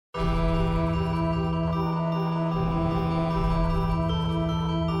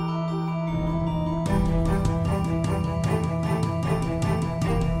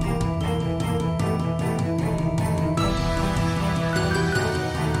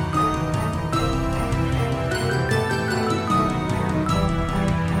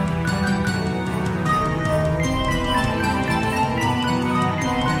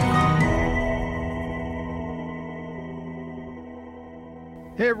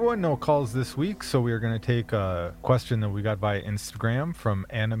everyone, no calls this week, so we are going to take a question that we got via Instagram from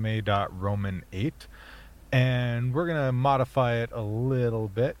anime.roman8, and we're going to modify it a little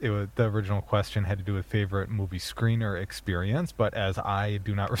bit. The original question had to do with favorite movie screener experience, but as I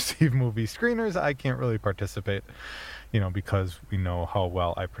do not receive movie screeners, I can't really participate, because we know how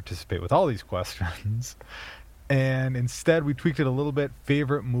well I participate with all these questions. And instead, we tweaked it a little bit,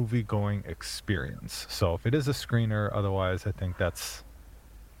 favorite movie-going experience. So if it is a screener, otherwise, I think that's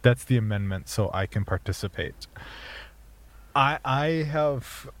the amendment so I can participate. I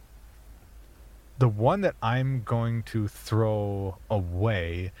have the one that I'm going to throw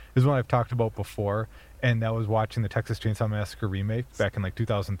away is one I've talked about before, and that was watching the Texas Chainsaw Massacre remake back in like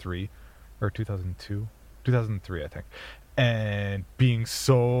 2003 or 2002, 2003, I think. And being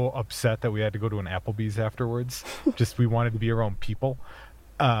so upset that we had to go to an Applebee's afterwards. Just we wanted to be around people.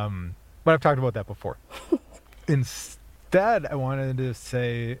 But I've talked about that before. Instead, I wanted to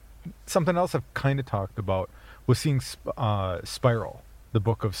say something else I've kind of talked about was seeing Spiral, the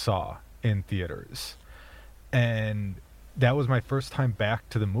Book of Saw, in theaters. And that was my first time back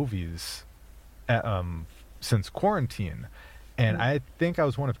to the movies since quarantine. And I think I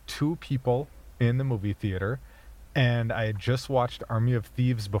was one of two people in the movie theater. And I had just watched Army of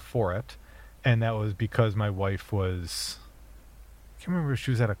Thieves before it. And that was because my wife was... I can't remember if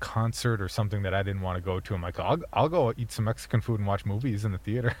she was at a concert or something that I didn't want to go to. I'm like, I'll go eat some Mexican food and watch movies in the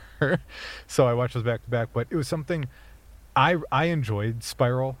theater. So I watched those back to back. But it was something... I enjoyed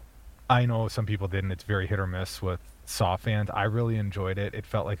Spiral. I know some people didn't. It's very hit or miss with Saw fans. I really enjoyed it. It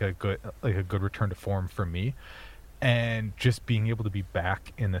felt like a good return to form for me. And just being able to be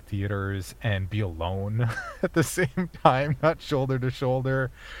back in the theaters and be alone at the same time, not shoulder to shoulder.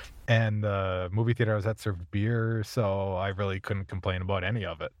 And the movie theater I was at served beer, so I really couldn't complain about any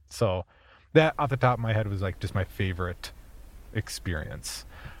of it. So that, off the top of my head, was like just my favorite experience.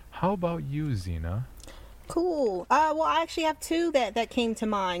 How about you, Xena? Cool. Well, I actually have two that came to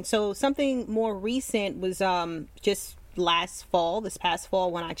mind. So something more recent was just this past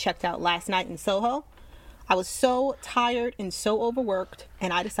fall, when I checked out Last Night in Soho. I was so tired and so overworked,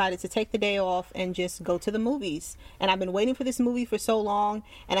 and I decided to take the day off and just go to the movies. And I've been waiting for this movie for so long,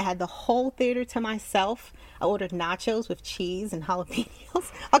 and I had the whole theater to myself. I ordered nachos with cheese and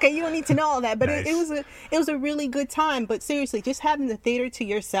jalapenos. Okay, you don't need to know all that, but nice. it was a really good time. But seriously, just having the theater to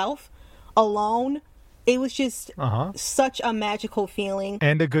yourself, alone, it was just such a magical feeling.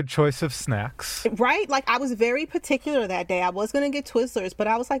 And a good choice of snacks. Right? Like, I was very particular that day. I was going to get Twizzlers, but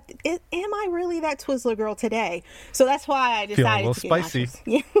I was like, am I really that Twizzler girl today? So that's why I decided to get spicy.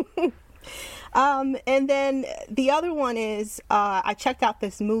 Nachos. And then the other one is, I checked out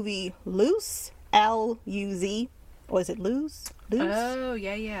this movie, Luce, L-U-Z. Or is it Luce? Oh,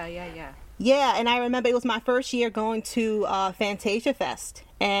 yeah. Yeah, and I remember it was my first year going to Fantasia Fest,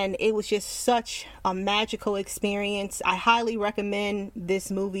 and it was just such a magical experience. I highly recommend this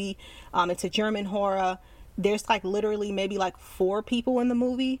movie. It's a German horror. There's literally maybe 4 people in the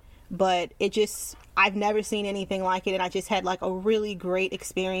movie, but I've never seen anything like it, and I just had a really great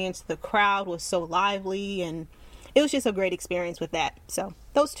experience. The crowd was so lively, and it was just a great experience with that. So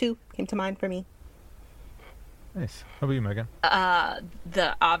those two came to mind for me. Nice. How about you, Megan?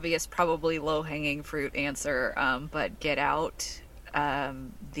 The obvious, probably low-hanging fruit answer, but Get Out.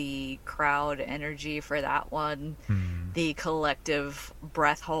 The crowd energy for that one, the collective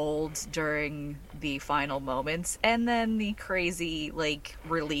breath holds during the final moments, and then the crazy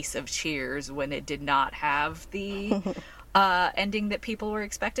release of cheers when it did not have the ending that people were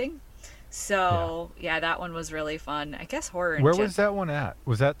expecting. So yeah, that one was really fun. I guess horror. Where was that one at?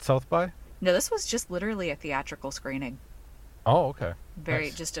 Was that South by? No, this was just literally a theatrical screening. Oh, okay.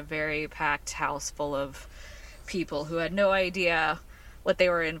 Just a very packed house full of people who had no idea what they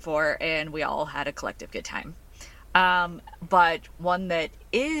were in for, and we all had a collective good time. But one that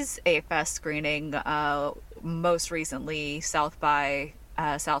is a fest screening, most recently South by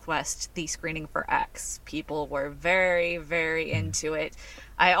Southwest, the screening for X. People were very, very into it.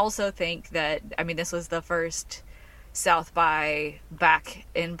 I also think that, this was the first South by back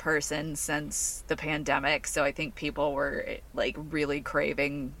in person since the pandemic, so I think people were really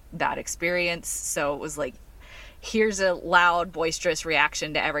craving that experience. So it was here's a loud, boisterous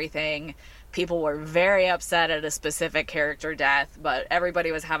reaction to everything. People were very upset at a specific character death, but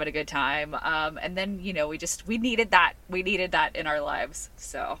everybody was having a good time. And then we needed that in our lives,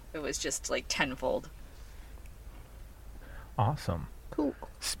 so it was just tenfold. Awesome. Cool.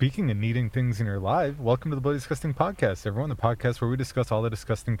 Speaking of needing things in your life, welcome to the Bloody Disgusting Podcast, everyone. The podcast where we discuss all the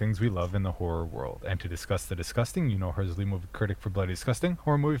disgusting things we love in the horror world. And to discuss the disgusting, you know her as lead movie critic for Bloody Disgusting,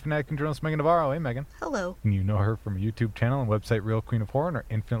 horror movie fanatic and journalist Megan Navarro. Hey, Megan. Hello. And you know her from her YouTube channel and website Real Queen of Horror and her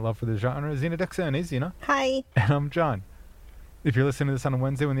infinite love for the genre, Zena Dixon. Hey, Zena. Hi. And I'm John. If you're listening to this on a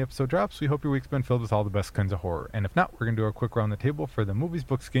Wednesday when the episode drops, we hope your week's been filled with all the best kinds of horror. And if not, we're going to do a quick round the table for the movies,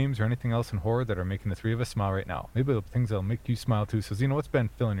 books, games, or anything else in horror that are making the three of us smile right now. Maybe the things that'll make you smile too. So, Zena, what's been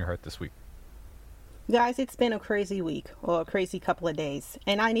filling your heart this week? Guys, it's been a crazy week, or a crazy couple of days,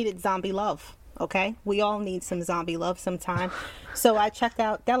 and I needed zombie love. Okay, we all need some zombie love sometime. So I checked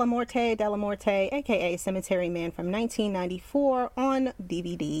out De La Morte, aka Cemetery Man from 1994 on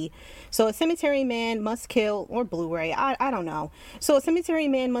DVD. So a cemetery man must kill, or Blu-ray, I don't know. So a cemetery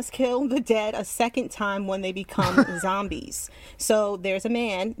man must kill the dead a second time when they become zombies. So there's a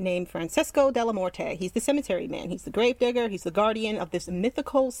man named Francesco De La Morte. He's the cemetery man. He's the gravedigger. He's the guardian of this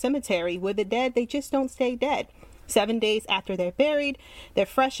mythical cemetery where the dead, they just don't stay dead. 7 days after they're buried, their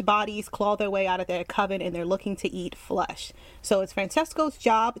fresh bodies claw their way out of their coven and they're looking to eat flesh. So it's Francesco's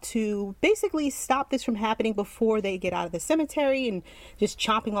job to basically stop this from happening before they get out of the cemetery and just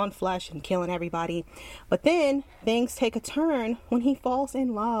chomping on flesh and killing everybody. But then things take a turn when he falls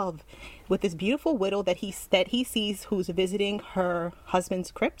in love with this beautiful widow that he sees who's visiting her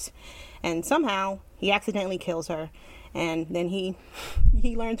husband's crypt, and somehow he accidentally kills her. And then he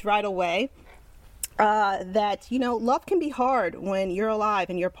learns right away that, you know, love can be hard when you're alive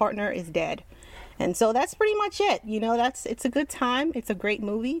and your partner is dead. And so that's pretty much it. You know, it's a good time. It's a great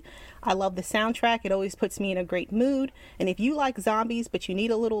movie. I love the soundtrack. It always puts me in a great mood. And if you like zombies, but you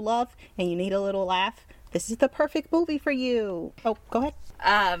need a little love and you need a little laugh, this is the perfect movie for you. Oh, go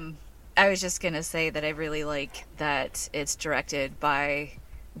ahead. I was just going to say that I really like that it's directed by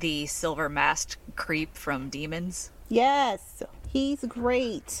the silver masked creep from Demons. Yes, he's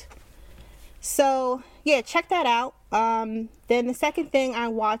great. So, yeah, check that out. Then the second thing I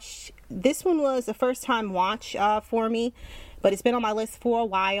watched, this one was a first-time watch for me, but it's been on my list for a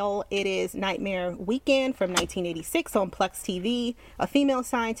while. It is Nightmare Weekend from 1986 on Plex TV. A female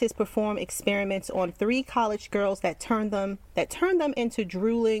scientist performed experiments on 3 college girls that turned them into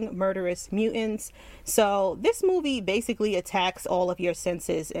drooling, murderous mutants. So this movie basically attacks all of your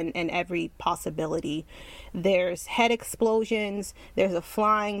senses and every possibility. There's head explosions. There's a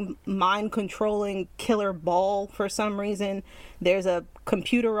flying, mind-controlling killer ball for some reason. There's a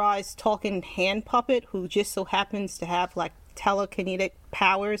computerized talking hand puppet who just so happens to have like telekinetic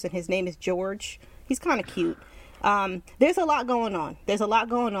powers, and his name is George. He's kind of cute. There's a lot going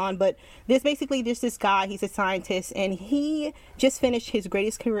on, but there's basically just this guy. He's a scientist, and he just finished his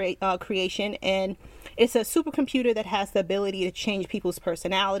greatest creation, and it's a supercomputer that has the ability to change people's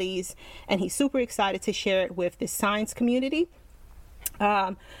personalities, and he's super excited to share it with the science community.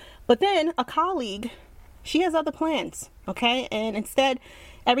 But then a colleague, she has other plans, okay? And instead,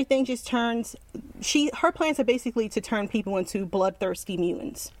 everything just turns, her plans are basically to turn people into bloodthirsty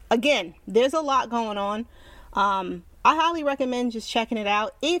mutants. Again, there's a lot going on. I highly recommend just checking it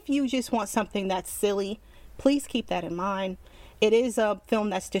out. If you just want something that's silly, please keep that in mind. It is a film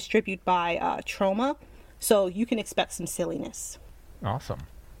that's distributed by Troma, so you can expect some silliness. Awesome.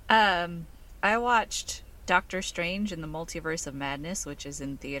 I watched Doctor Strange in the Multiverse of Madness, which is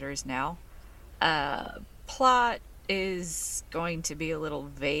in theaters now. Plot is going to be a little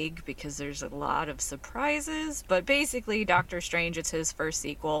vague because there's a lot of surprises, but basically Doctor Strange, it's his first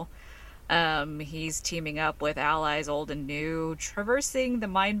sequel. He's teaming up with allies old and new, traversing the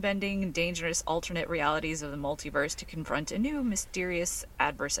mind-bending, dangerous alternate realities of the multiverse to confront a new mysterious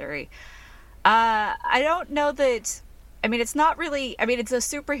adversary. I don't know that, it's not really, it's a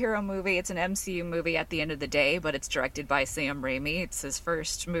superhero movie, it's an MCU movie at the end of the day, but it's directed by Sam Raimi. It's his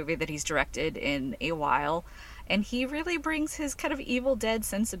first movie that he's directed in a while. And he really brings his kind of Evil Dead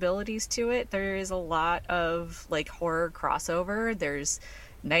sensibilities to it. There is a lot of like horror crossover. There's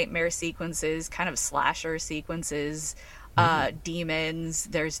nightmare sequences, kind of slasher sequences, demons.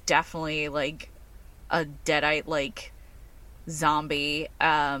 There's definitely like a deadite like zombie.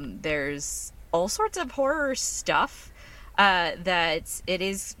 There's all sorts of horror stuff that it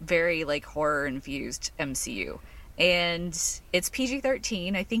is very like horror infused MCU. And it's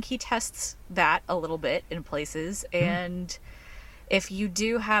PG-13. I think he tests that a little bit in places. And if you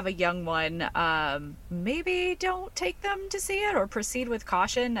do have a young one, maybe don't take them to see it or proceed with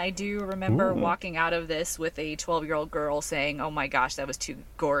caution. I do remember walking out of this with a 12-year-old girl saying, oh my gosh, that was too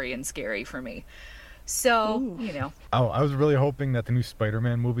gory and scary for me. So, you know. Oh, I was really hoping that the new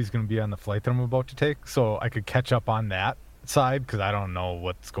Spider-Man movie is going to be on the flight that I'm about to take so I could catch up on that side because I don't know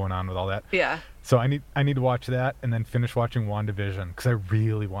what's going on with all that. Yeah. So I need to watch that and then finish watching WandaVision because I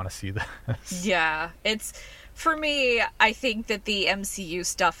really want to see this. Yeah, it's for me, I think that the MCU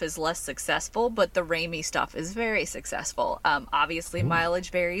stuff is less successful, but the Raimi stuff is very successful. Obviously,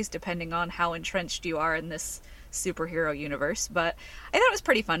 mileage varies depending on how entrenched you are in this superhero universe, but I thought it was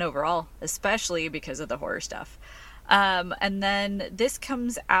pretty fun overall, especially because of the horror stuff. And then this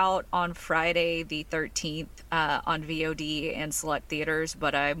comes out on Friday the 13th on VOD and select theaters,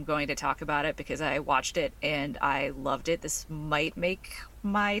 but I'm going to talk about it because I watched it and I loved it. This might make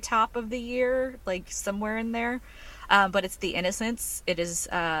my top of the year, like somewhere in there. But it's The Innocents. It is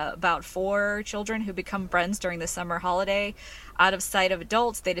about 4 children who become friends during the summer holiday. Out of sight of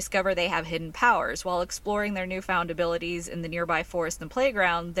adults, they discover they have hidden powers. While exploring their newfound abilities in the nearby forest and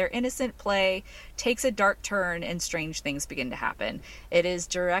playground, their innocent play takes a dark turn and strange things begin to happen. It is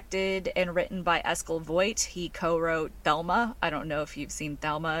directed and written by Eskel Voigt. He co-wrote Thelma. I don't know if you've seen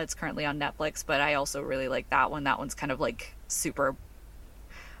Thelma. It's currently on Netflix, but I also really like that one. That one's kind of like super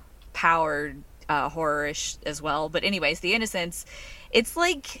powered horror-ish as well. But anyways, The Innocents, it's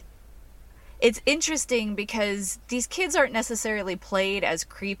interesting because these kids aren't necessarily played as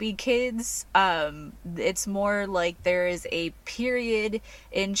creepy kids. It's more like there is a period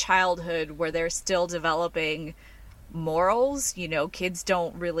in childhood where they're still developing morals. You know, kids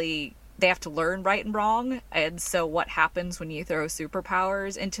don't really, they have to learn right and wrong. And so what happens when you throw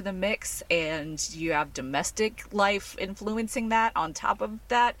superpowers into the mix and you have domestic life influencing that on top of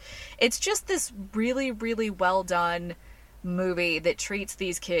that? It's just this really, really well done movie that treats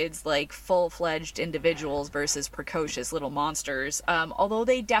these kids like full-fledged individuals versus precocious little monsters. Although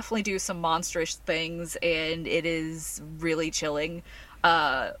they definitely do some monstrous things and it is really chilling.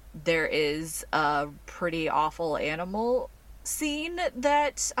 There is a pretty awful animal scene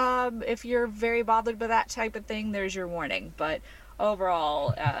that if you're very bothered by that type of thing, there's your warning. But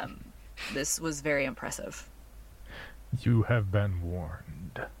overall, this was very impressive. You have been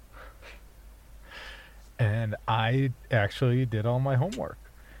warned. And I actually did all my homework.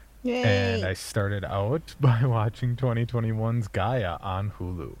 Yay. And I started out by watching 2021's Gaia on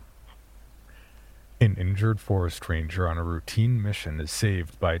Hulu. An injured forest ranger on a routine mission is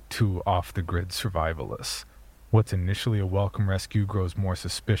saved by 2 off-the-grid survivalists. What's initially a welcome rescue grows more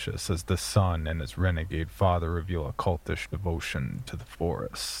suspicious as the son and his renegade father reveal a cultish devotion to the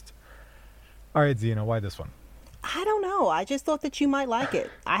forest. All right, Zena, why this one? I don't know. I just thought that you might like it.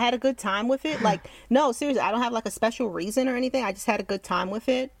 I had a good time with it. Like, no, seriously, I don't have like a special reason or anything. I just had a good time with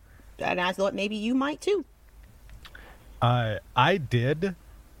it. And I thought maybe you might too. I did.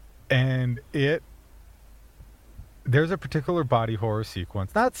 And there's a particular body horror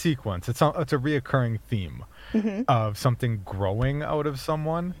sequence. Not sequence. It's a reoccurring theme of something growing out of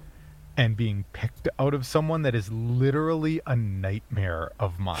someone and being picked out of someone that is literally a nightmare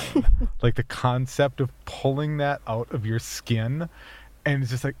of mine. Like the concept of pulling that out of your skin, and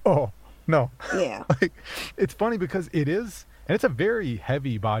it's just like, oh no. Yeah. Like, it's funny because it is, and it's a very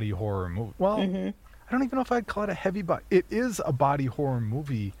heavy body horror movie. Well, I don't even know if I'd call it a heavy body. It is a body horror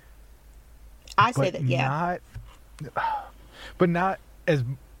movie. I say that, yeah. But not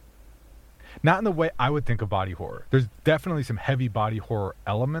in the way I would think of body horror. There's definitely some heavy body horror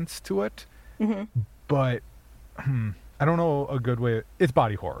elements to it, but I don't know a good way. It's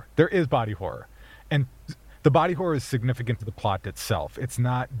body horror. There is body horror, and the body horror is significant to the plot itself. It's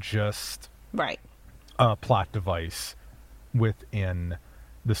not just right a plot device within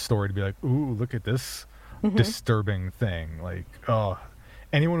the story to be like, ooh, look at this disturbing thing. Like, oh.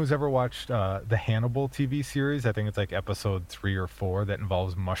 Anyone who's ever watched the Hannibal TV series, I think it's like episode 3 or 4 that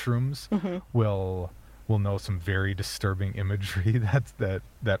involves mushrooms, will know some very disturbing imagery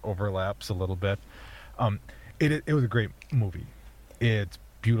that overlaps a little bit. It was a great movie. It's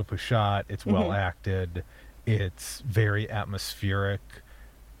beautifully shot. It's well acted. It's very atmospheric.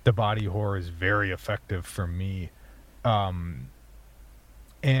 The body horror is very effective for me, and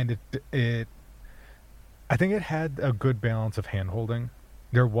it I think it had a good balance of hand holding.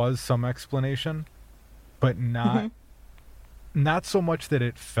 There was some explanation, but not so much that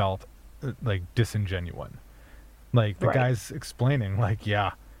it felt like disingenuous. Like the guy's explaining, like,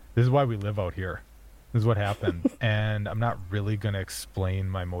 yeah, this is why we live out here. This is what happened. And I'm not really going to explain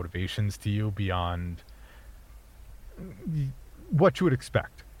my motivations to you beyond what you would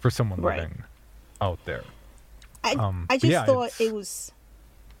expect for someone living out there. I just thought it was...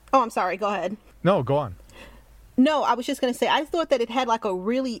 Oh, I'm sorry. Go ahead. No, go on. No, I was just going to say, I thought that it had like a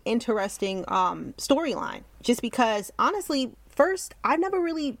really interesting storyline. Just because, honestly, first, I never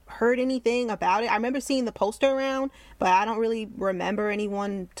really heard anything about it. I remember seeing the poster around, but I don't really remember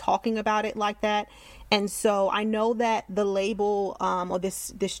anyone talking about it like that. And so I know that the label or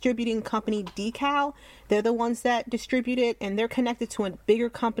this distributing company Decal, they're the ones that distribute it, and they're connected to a bigger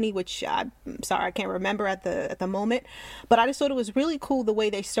company, which I'm sorry, I can't remember at the moment. But I just thought it was really cool the way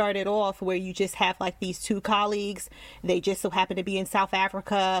they started off, where you just have like these two colleagues. They just so happen to be in South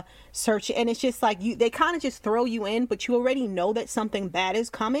Africa, and it's just like they kind of just throw you in, but you already know that something bad is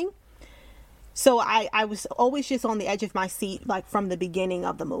coming. So I was always just on the edge of my seat, like from the beginning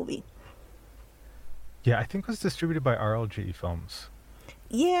of the movie. Yeah, I think it was distributed by RLG Films.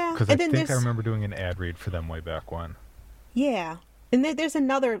 Yeah. Because I think I remember doing an ad read for them way back when. Yeah. And there's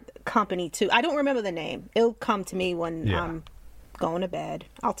another company, too. I don't remember the name. It'll come to me when I'm going to bed.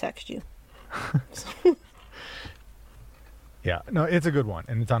 I'll text you. Yeah. No, it's a good one.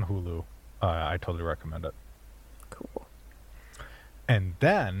 And it's on Hulu. I totally recommend it. Cool. And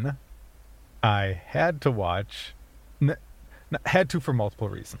then I had to watch... had to for multiple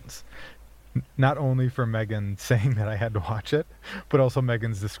reasons. Not only for Megan saying that I had to watch it, but also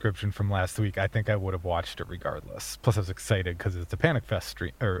Megan's description from last week. I think I would have watched it regardless. Plus, I was excited because it's a Panic Fest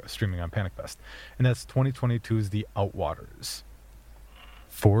streaming on Panic Fest. And that's 2022's The Outwaters.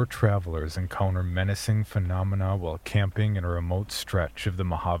 4 travelers encounter menacing phenomena while camping in a remote stretch of the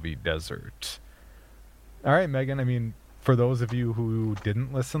Mojave Desert. All right, Megan, I mean, for those of you who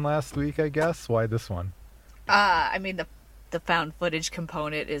didn't listen last week, I guess, why this one? I mean, the found footage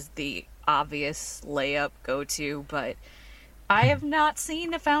component is the obvious layup go-to, but I have not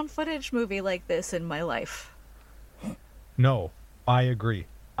seen a found footage movie like this in my life. No, I agree.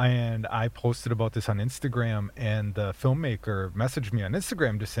 And I posted about this on Instagram, and the filmmaker messaged me on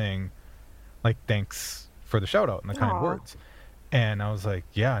Instagram just saying, like, thanks for the shout out and the kind words. And I was like,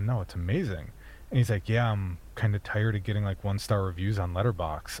 yeah, no, it's amazing. And he's like, yeah, I'm kind of tired of getting like 1-star reviews on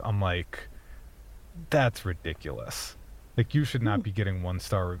Letterboxd. I'm like, that's ridiculous. Like, you should not be getting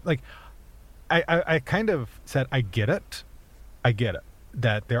 1-star. Like, I kind of said, I get it,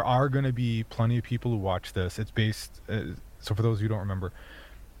 that there are going to be plenty of people who watch this. It's based, so for those of you who don't remember,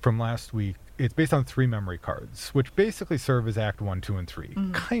 from last week, it's based on 3 memory cards, which basically serve as Act 1, 2, and 3.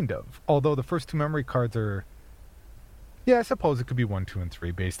 Kind of. Although the first 2 memory cards are, yeah, I suppose it could be 1, 2, and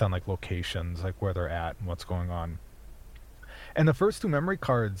 3 based on, like, locations, like where they're at and what's going on. And the first 2 memory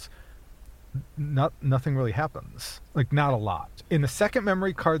cards, nothing really happens. Like, not a lot. In the second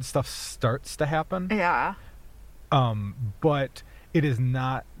memory card, stuff starts to happen. Yeah. But it is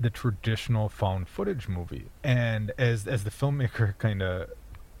not the traditional found footage movie. And as the filmmaker kind of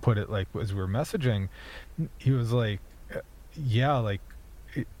put it, like, as we were messaging, he was like, yeah, like,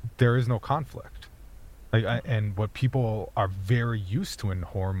 there is no conflict. Like, and what people are very used to in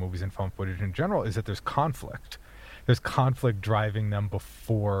horror movies and found footage in general is that there's conflict. There's conflict driving them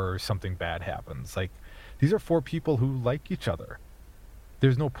before something bad happens. Like, these are 4 people who like each other.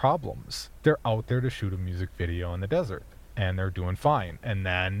 There's no problems. They're out there to shoot a music video in the desert, and they're doing fine. And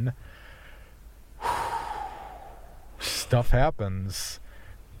then stuff happens,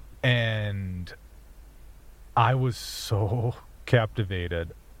 and I was so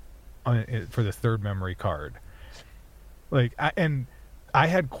captivated for the 3rd memory card. Like, I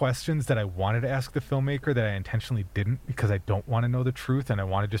had questions that I wanted to ask the filmmaker that I intentionally didn't, because I don't want to know the truth and I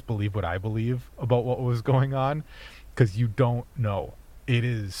want to just believe what I believe about what was going on, because you don't know. It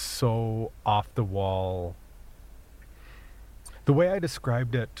is so off the wall. The way I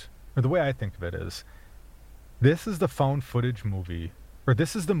described it, or the way I think of it, is this is the found footage movie, or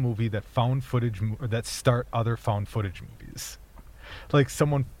this is the movie that that start other found footage movies. Like,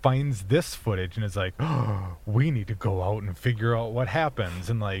 someone finds this footage and is like, oh, we need to go out and figure out what happens.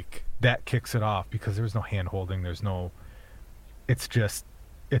 And, like, that kicks it off, because there's no hand-holding. It's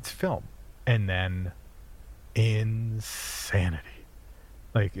film. And then insanity.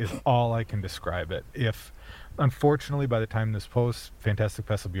 Like, is all I can describe it. Unfortunately, by the time this posts, Fantastic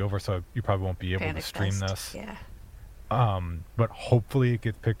Fest will be over, so you probably won't be able to stream this. Yeah. But hopefully it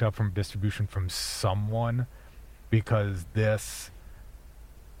gets picked up from distribution from someone, because this,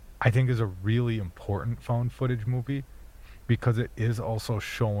 I think, is a really important found footage movie, because it is also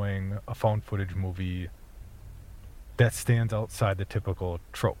showing a found footage movie that stands outside the typical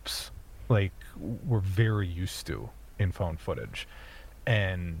tropes like we're very used to in found footage.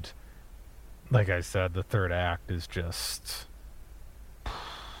 And like I said, the 3rd act is just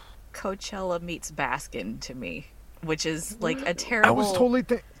Coachella meets Baskin to me, which is like a terrible... I was totally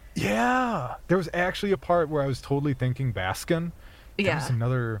yeah, there was actually a part where I was totally thinking Baskin. Yeah. There's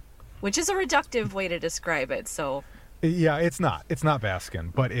another... Which is a reductive way to describe it, so... Yeah, it's not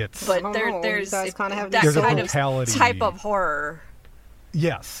Baskin, but it's... But there's that there's kind of type of horror.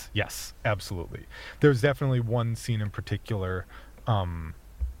 Yes, absolutely. There's definitely one scene in particular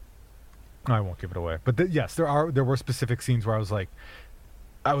I won't give it away. But yes, there were specific scenes where I was like,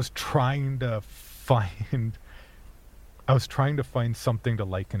 I was trying to find something to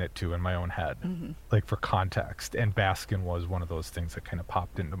liken it to in my own head, like for context. And Baskin was one of those things that kind of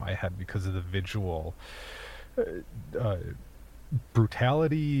popped into my head because of the visual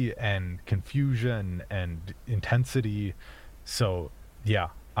brutality and confusion and intensity. So yeah,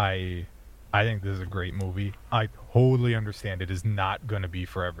 I think this is a great movie. I totally understand it is not going to be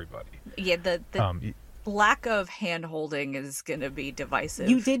for everybody. Yeah, the lack of hand-holding is going to be divisive.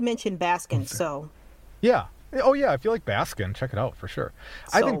 You did mention Baskin, so... Yeah. Oh, yeah, if you like Baskin, check it out for sure.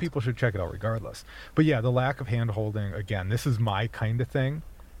 I think people should check it out regardless. But yeah, the lack of hand-holding, again, this is my kind of thing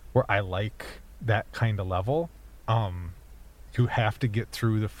where I like that kind of level. You have to get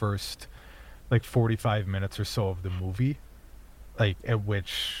through the first, 45 minutes or so of the movie, at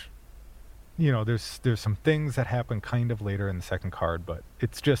which... there's some things that happen kind of later in the second card, but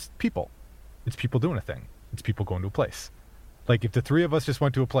it's just people. It's people doing a thing. It's people going to a place. If the three of us just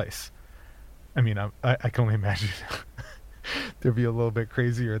went to a place, I mean, I can only imagine there'd be a little bit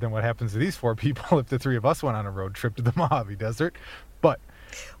crazier than what happens to these four people if the three of us went on a road trip to the Mojave Desert. But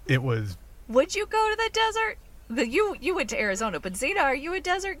it was... Would you go to the desert? You went to Arizona, but Zena, are you a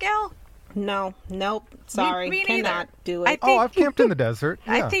desert gal? No, nope. Sorry, me cannot do it. I've camped in the desert.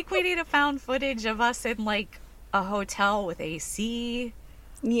 Yeah. I think we need a found footage of us in a hotel with AC.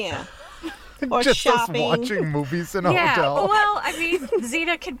 Yeah. Or just shopping. us watching movies in a hotel. Well, I mean,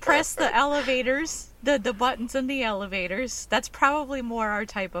 Zena can press the elevators, the buttons in the elevators. That's probably more our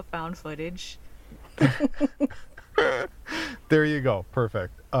type of found footage. There you go.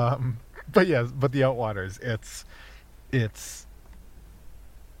 Perfect. But the Outwaters,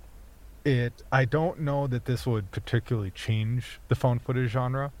 I don't know that this would particularly change the found footage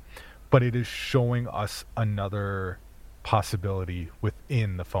genre, but it is showing us another possibility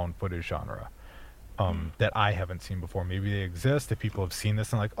within the found footage genre that I haven't seen before. Maybe they exist. If people have seen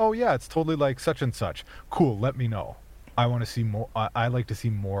this and oh yeah, it's totally like such and such. Cool, let me know. I want to see more. I like to see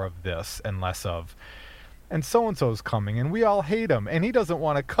more of this and less of, and so-and-so's coming and we all hate him and he doesn't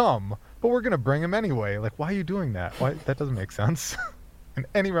want to come, but we're going to bring him anyway. Why are you doing that? Why? That doesn't make sense. In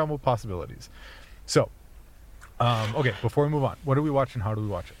any realm of possibilities. So, okay, before we move on, what do we watch and how do we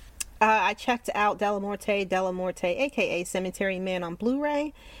watch it? I checked out Delamorte, aka Cemetery Man on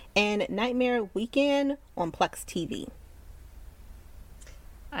Blu-ray, and Nightmare Weekend on Plex TV.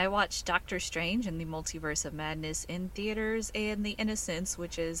 I watched Doctor Strange and the Multiverse of Madness in theaters, and The Innocents,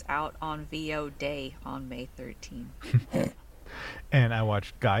 which is out on VOD on May 13th. And I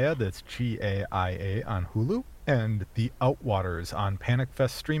watched Gaia, that's Gaia on Hulu, and The Outwaters on Panic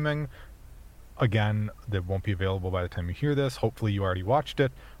Fest streaming. Again, that won't be available by the time you hear this. Hopefully you already watched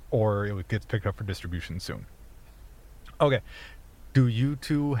it, or it gets picked up for distribution soon. Okay, do you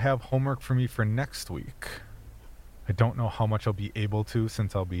two have homework for me for next week? I don't know how much I'll be able to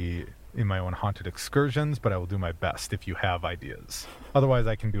since I'll be in my own haunted excursions, but I will do my best if you have ideas. Otherwise,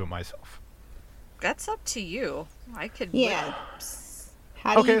 I can do it myself. That's up to you. I could... Yeah.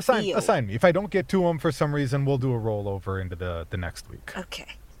 How do you feel? Assign me. If I don't get to them for some reason, we'll do a rollover into the next week. Okay.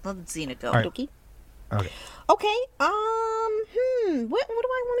 Let Xena go. Right. Okay. Okay. What do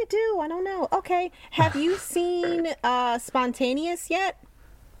I want to do? I don't know. Okay. Have you seen Spontaneous yet?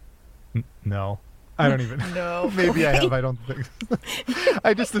 No. I don't even No. Maybe I have. I don't think.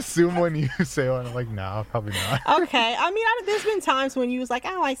 I just assume when you say one, I'm like, no, probably not. Okay. I mean, there's been times when you was like,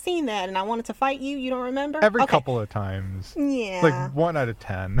 oh, I seen that, and I wanted to fight you. You don't remember? Every couple of times. Yeah. 1 out of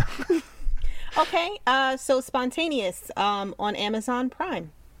 10. Okay. So Spontaneous on Amazon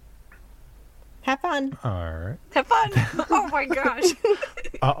Prime. Have fun. All right. Have fun. Oh my gosh.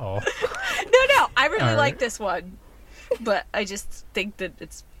 Uh-oh. No. I really All like right. this one. But I just think that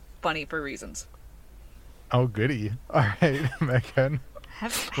it's funny for reasons. Oh, goody. All right, Megan.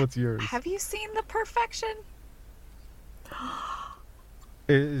 What's yours? Have you seen The Perfection?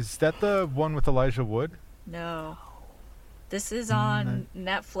 Is that the one with Elijah Wood? No. This is on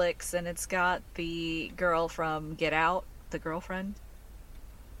Netflix, and it's got the girl from Get Out, the girlfriend.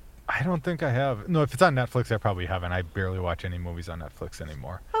 I don't think I have. No, if it's on Netflix, I probably haven't. I barely watch any movies on Netflix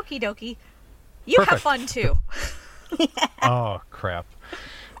anymore. Okie dokie. You Perfect. have fun, too. Oh, crap.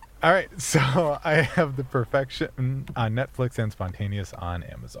 All right, so I have The Perfection on Netflix and Spontaneous on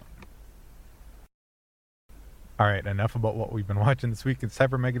Amazon. All right, enough about what we've been watching this week. It's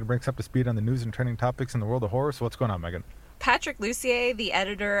time for Megan to bring us up to speed on the news and trending topics in the world of horror. So what's going on, Megan? Patrick Lussier, the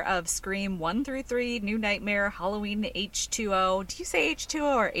editor of Scream 1 through 3, New Nightmare, Halloween H2O. Do you say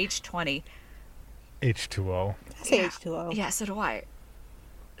H2O or H20? H2O. I say H2O. Yeah, so do I.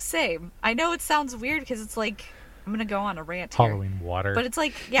 Same. I know it sounds weird because it's I'm gonna go on a rant here. Halloween water. But it's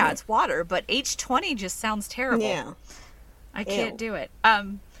like, yeah, it's water, but H20 just sounds terrible. Yeah. I can't do it.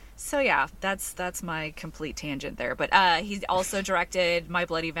 So yeah, that's my complete tangent there. But he's also directed My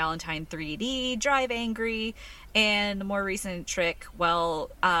Bloody Valentine 3D, Drive Angry, and the more recent Trick.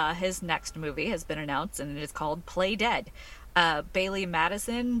 Well, his next movie has been announced, and it is called Play Dead. Bailey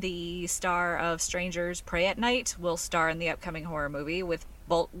Madison, the star of Strangers Prey at Night, will star in the upcoming horror movie, with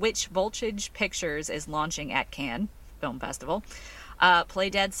which Voltage Pictures is launching at Cannes Film Festival. Play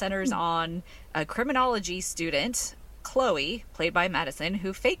Dead centers on a criminology student, Chloe, played by Madison,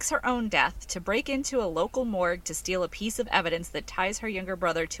 who fakes her own death to break into a local morgue to steal a piece of evidence that ties her younger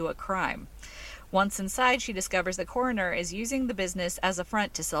brother to a crime. Once inside, she discovers the coroner is using the business as a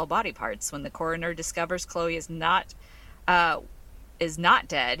front to sell body parts. When the coroner discovers Chloe is not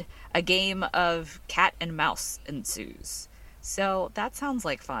dead, a game of cat and mouse ensues. So that sounds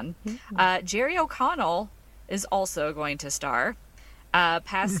like fun. Jerry O'Connell is also going to star.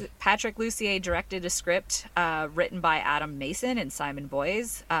 Patrick Lussier directed a script written by Adam Mason and Simon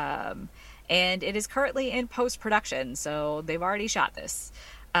Boyes, and it is currently in post-production, so they've already shot this.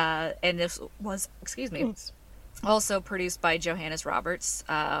 And this was, also produced by Johannes Roberts,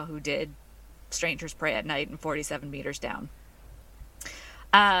 who did Strangers Prey at Night and 47 Meters Down.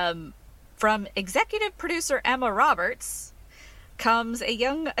 From executive producer Emma Roberts comes a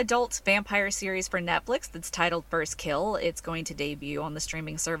young adult vampire series for Netflix that's titled First Kill. It's going to debut on the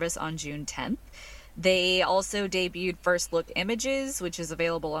streaming service on June 10th. They also debuted First Look Images, which is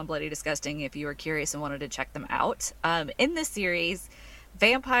available on Bloody Disgusting if you were curious and wanted to check them out. In this series,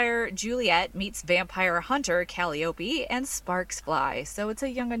 Vampire Juliet meets vampire hunter Calliope, and sparks fly. So it's a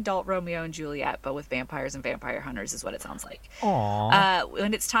young adult Romeo and Juliet, but with vampires and vampire hunters is what it sounds like.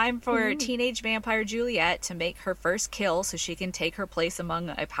 When it's time for teenage vampire Juliet to make her first kill so she can take her place among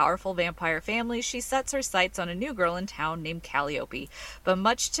a powerful vampire family, she sets her sights on a new girl in town named Calliope. But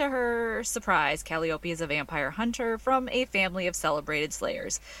much to her surprise, Calliope is a vampire hunter from a family of celebrated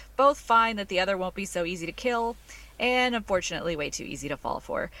slayers. Both find that the other won't be so easy to kill, and unfortunately way too easy to fall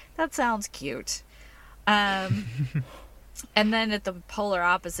for. That sounds cute. And then at the polar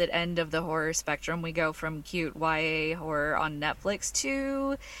opposite end of the horror spectrum, we go from cute YA horror on Netflix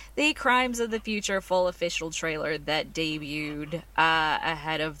to the Crimes of the Future full official trailer that debuted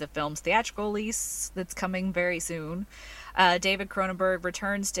ahead of the film's theatrical release that's coming very soon. David Cronenberg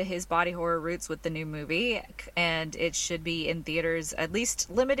returns to his body horror roots with the new movie, and it should be in theaters, at least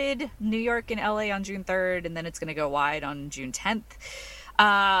limited, New York and LA on June 3rd, and then it's going to go wide on June 10th.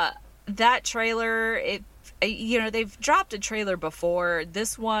 That trailer, they've dropped a trailer before.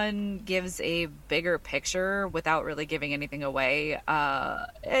 This one gives a bigger picture without really giving anything away.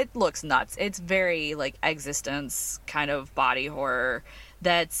 It looks nuts. It's very, existence kind of body horror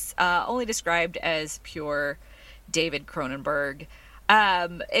that's only described as pure David Cronenberg.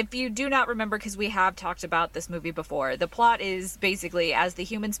 If you do not remember, because we have talked about this movie before, the plot is basically as the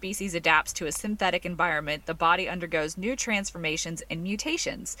human species adapts to a synthetic environment, the body undergoes new transformations and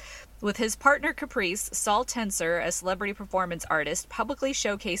mutations. With his partner Caprice, Saul Tenser, a celebrity performance artist, publicly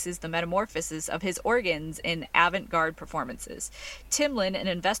showcases the metamorphosis of his organs in avant-garde performances. Timlin, an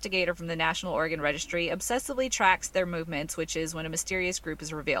investigator from the National Organ Registry, obsessively tracks their movements, which is when a mysterious group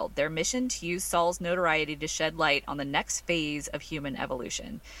is revealed. Their mission to use Saul's notoriety to shed light on the next phase of human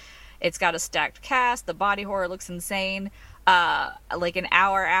evolution. It's got a stacked cast. The body horror looks insane. An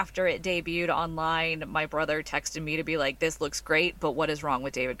hour after it debuted online, my brother texted me to be like, this looks great, but what is wrong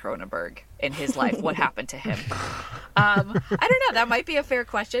with David Cronenberg in his life? What happened to him? I don't know. That might be a fair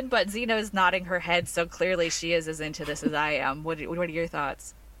question, but Zena is nodding her head, so clearly she is as into this as I am. What are your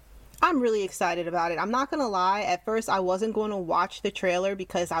thoughts? I'm really excited about it. I'm not going to lie. At first, I wasn't going to watch the trailer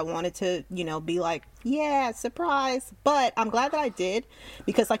because I wanted to, be like, yeah, surprise. But I'm glad that I did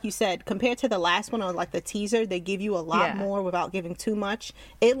because, like you said, compared to the last one on, the teaser, they give you a lot more without giving too much.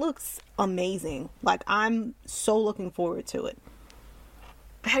 It looks amazing. I'm so looking forward to it.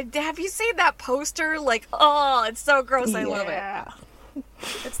 Have you seen that poster? It's so gross. I love it.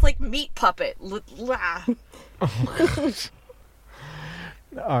 It's like Meat Puppet.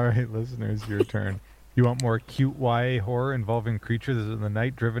 All right, listeners, your turn. You want more cute YA horror involving creatures in the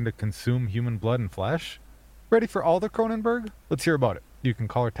night driven to consume human blood and flesh? Ready for all the Cronenberg? Let's hear about it. You can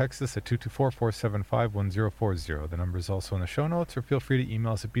call or text us at 224-475-1040. The number is also in the show notes, or feel free to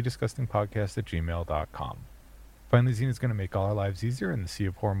email us at bedisgustingpodcast@gmail.com. Finally, Zena's going to make all our lives easier in the sea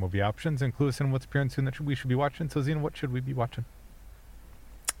of horror movie options and clue us in what's appearing soon that we should be watching. So, Zena, what should we be watching?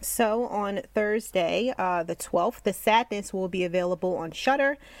 So on Thursday, the 12th, The Sadness will be available on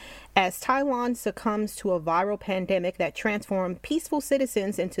Shudder. As Taiwan succumbs to a viral pandemic that transformed peaceful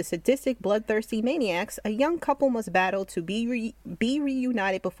citizens into sadistic, bloodthirsty maniacs, a young couple must battle to be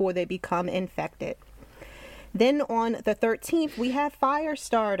reunited before they become infected. Then on the 13th, we have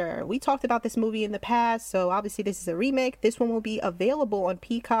Firestarter. We talked about this movie in the past, so obviously this is a remake. This one will be available on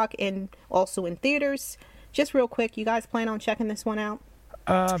Peacock and also in theaters. Just real quick, you guys plan on checking this one out?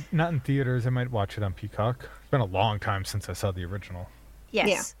 Not in theaters. I might watch it on Peacock. It's been a long time since I saw the original. Yes.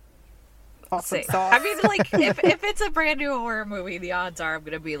 Yeah. Awesome sauce. I mean, like, if it's a brand new horror movie, the odds are I'm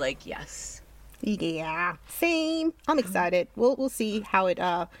going to be like, yes. Yeah, same. I'm excited. We'll see how it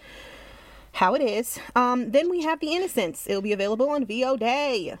is. Then we have The Innocents. It'll be available on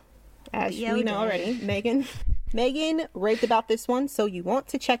VOD. As we know already, Megan raved about this one, so you want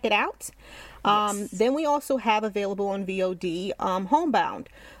to check it out. Yes. Then we also have available on VOD Homebound.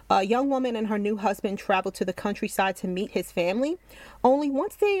 A young woman and her new husband travel to the countryside to meet his family. Only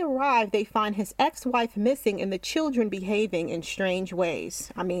once they arrive, they find his ex-wife missing and the children behaving in strange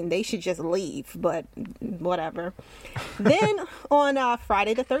ways. I mean, they should just leave, but whatever. Then on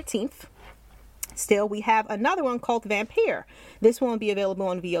Friday the 13th, still, we have another one called Vampire. This one will be available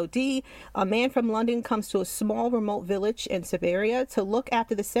on VOD. A man from London comes to a small remote village in Siberia to look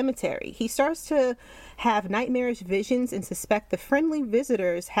after the cemetery. He starts to have nightmarish visions and suspect the friendly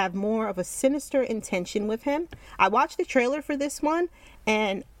visitors have more of a sinister intention with him. I watched the trailer for this one,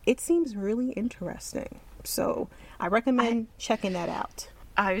 and it seems really interesting. So I recommend checking that out.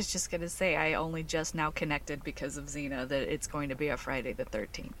 I was just going to say, I only just now connected because of Xena that it's going to be a Friday the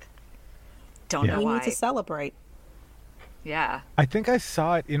 13th. Don't know We why. need to celebrate. Yeah. I think I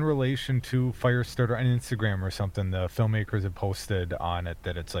saw it in relation to Firestarter on Instagram or something. The filmmakers have posted on it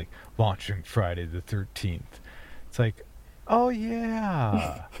that it's like launching Friday the 13th. It's like, oh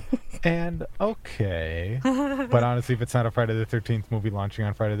yeah. And okay. But honestly, if it's not a Friday the 13th movie launching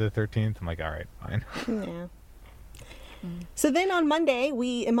on Friday the 13th, I'm like, all right, fine. Yeah. So then on Monday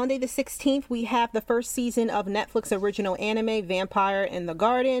the 16th, we have the first season of Netflix original anime Vampire in the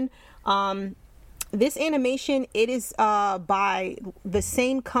Garden. This animation, it is by the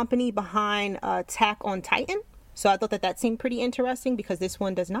same company behind Attack on Titan. So I thought that seemed pretty interesting because this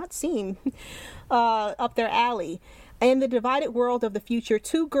one does not seem up their alley. In the divided world of the future,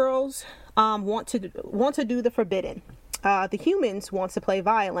 two girls want to do the forbidden. The humans want to play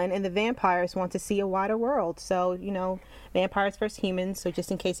violin, and the vampires want to see a wider world. So, vampires versus humans. So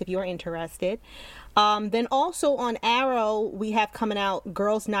just in case if you're interested. Then also on Arrow, we have coming out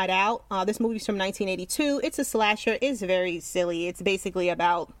Girls Night Out. This movie's from 1982. It's a slasher. It's very silly. It's basically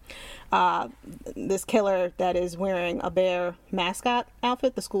about this killer that is wearing a bear mascot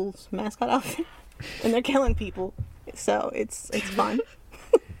outfit, the school's mascot outfit, and they're killing people. So it's fun.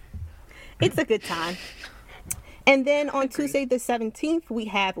 It's a good time. And then on Tuesday the 17th, we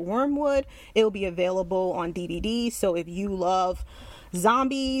have Wormwood. It will be available on DVD. So if you love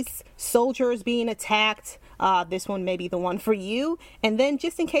zombies, soldiers being attacked, this one may be the one for you. And then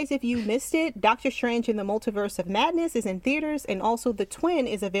just in case if you missed it, Doctor Strange in the Multiverse of Madness is in theaters, and also The Twin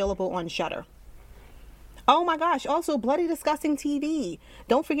is available on Shudder. Oh my gosh, also Bloody Disgusting TV.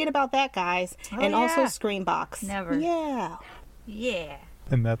 Don't forget about that, guys. And also Screambox. Never. Yeah. Yeah.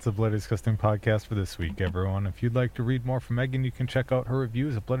 And that's a Bloody Disgusting podcast for this week, everyone. If you'd like to read more from Megan, you can check out her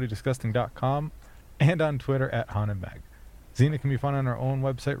reviews at bloodydisgusting.com and on Twitter at HauntedMeg. Xena can be found on our own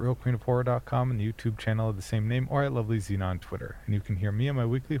website, realqueenofhorror.com, and the YouTube channel of the same name, or at Lovely Xena on Twitter. And you can hear me on my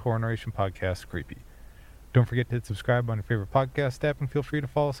weekly horror narration podcast, Creepy. Don't forget to hit subscribe on your favorite podcast app, and feel free to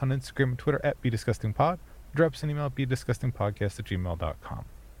follow us on Instagram and Twitter at BeDisgustingPod. Drop us an email at BeDisgustingPodcast@gmail.com.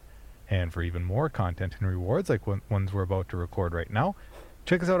 And for even more content and rewards, like ones we're about to record right now,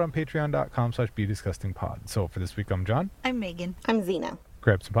 check us out on patreon.com/BeDisgustingPod. So for this week, I'm John. I'm Megan. I'm Xena.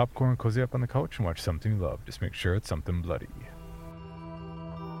 Grab some popcorn, cozy up on the couch, and watch something you love. Just make sure it's something bloody.